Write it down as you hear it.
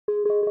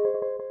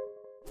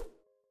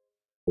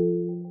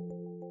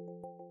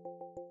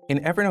In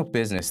Evernote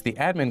Business, the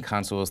admin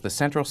console is the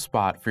central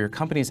spot for your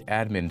company's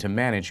admin to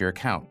manage your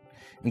account,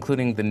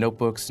 including the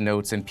notebooks,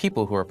 notes, and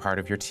people who are part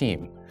of your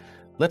team.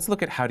 Let's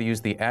look at how to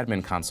use the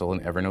admin console in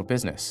Evernote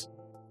Business.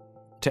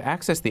 To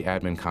access the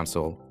admin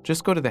console,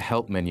 just go to the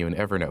Help menu in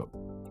Evernote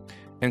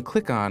and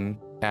click on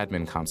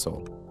Admin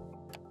Console.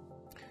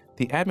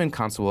 The admin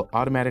console will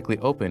automatically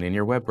open in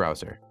your web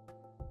browser.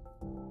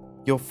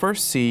 You'll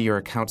first see your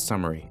account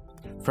summary.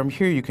 From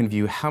here, you can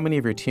view how many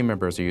of your team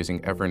members are using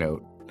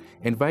Evernote,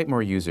 invite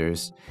more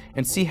users,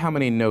 and see how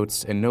many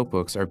notes and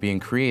notebooks are being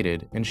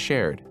created and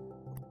shared.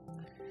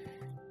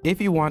 If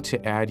you want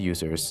to add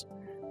users,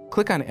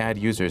 click on Add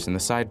Users in the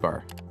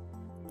sidebar.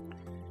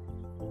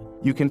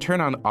 You can turn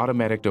on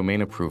automatic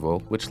domain approval,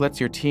 which lets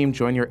your team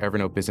join your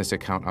Evernote Business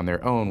account on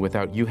their own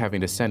without you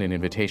having to send an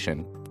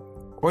invitation.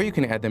 Or you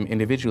can add them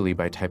individually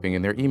by typing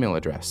in their email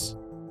address.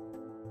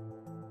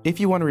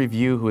 If you want to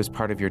review who is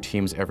part of your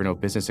team's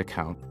Evernote Business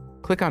account,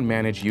 click on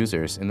Manage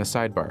Users in the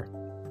sidebar.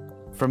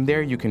 From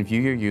there, you can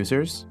view your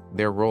users,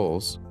 their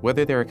roles,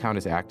 whether their account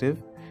is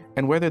active,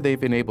 and whether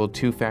they've enabled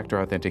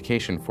two-factor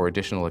authentication for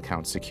additional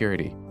account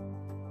security.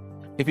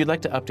 If you'd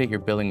like to update your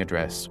billing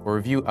address or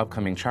review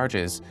upcoming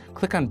charges,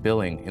 click on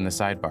Billing in the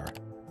sidebar.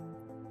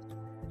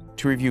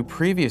 To review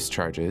previous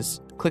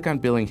charges, click on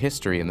Billing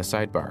History in the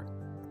sidebar.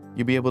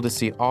 You'll be able to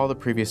see all the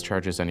previous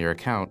charges on your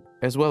account,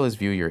 as well as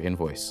view your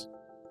invoice.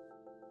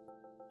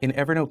 In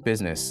Evernote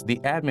Business, the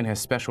admin has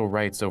special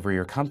rights over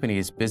your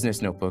company's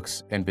business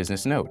notebooks and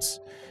business notes.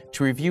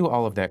 To review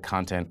all of that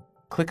content,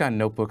 click on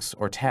Notebooks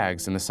or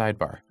Tags in the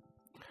sidebar.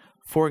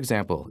 For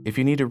example, if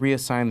you need to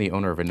reassign the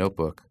owner of a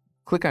notebook,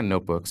 click on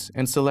Notebooks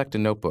and select a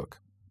notebook.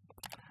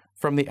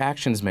 From the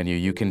Actions menu,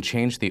 you can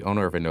change the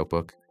owner of a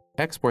notebook,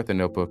 export the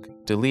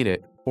notebook, delete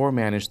it, or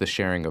manage the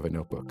sharing of a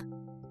notebook.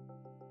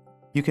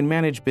 You can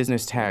manage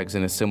business tags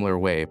in a similar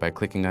way by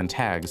clicking on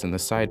Tags in the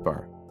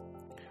sidebar.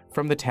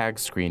 From the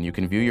Tags screen, you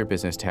can view your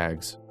business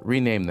tags,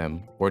 rename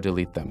them, or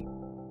delete them.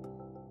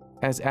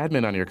 As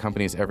admin on your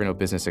company's Evernote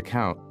Business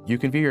account, you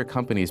can view your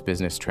company's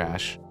business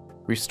trash,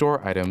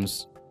 restore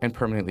items, and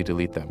permanently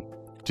delete them.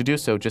 To do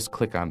so, just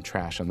click on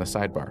Trash on the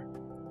sidebar.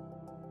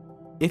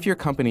 If your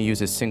company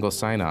uses single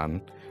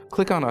sign-on,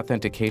 click on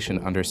Authentication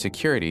under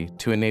Security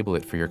to enable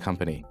it for your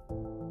company.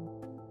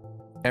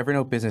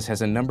 Evernote Business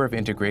has a number of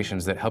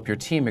integrations that help your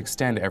team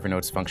extend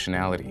Evernote's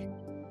functionality.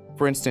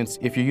 For instance,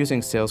 if you're using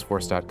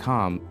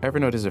Salesforce.com,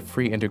 Evernote is a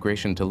free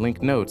integration to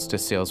link notes to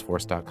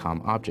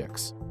Salesforce.com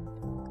objects.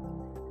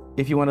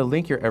 If you want to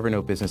link your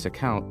Evernote Business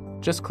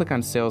account, just click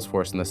on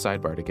Salesforce in the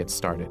sidebar to get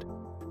started.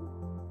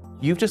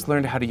 You've just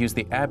learned how to use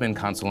the admin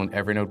console in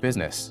Evernote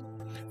Business.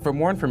 For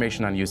more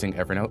information on using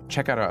Evernote,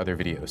 check out our other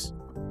videos.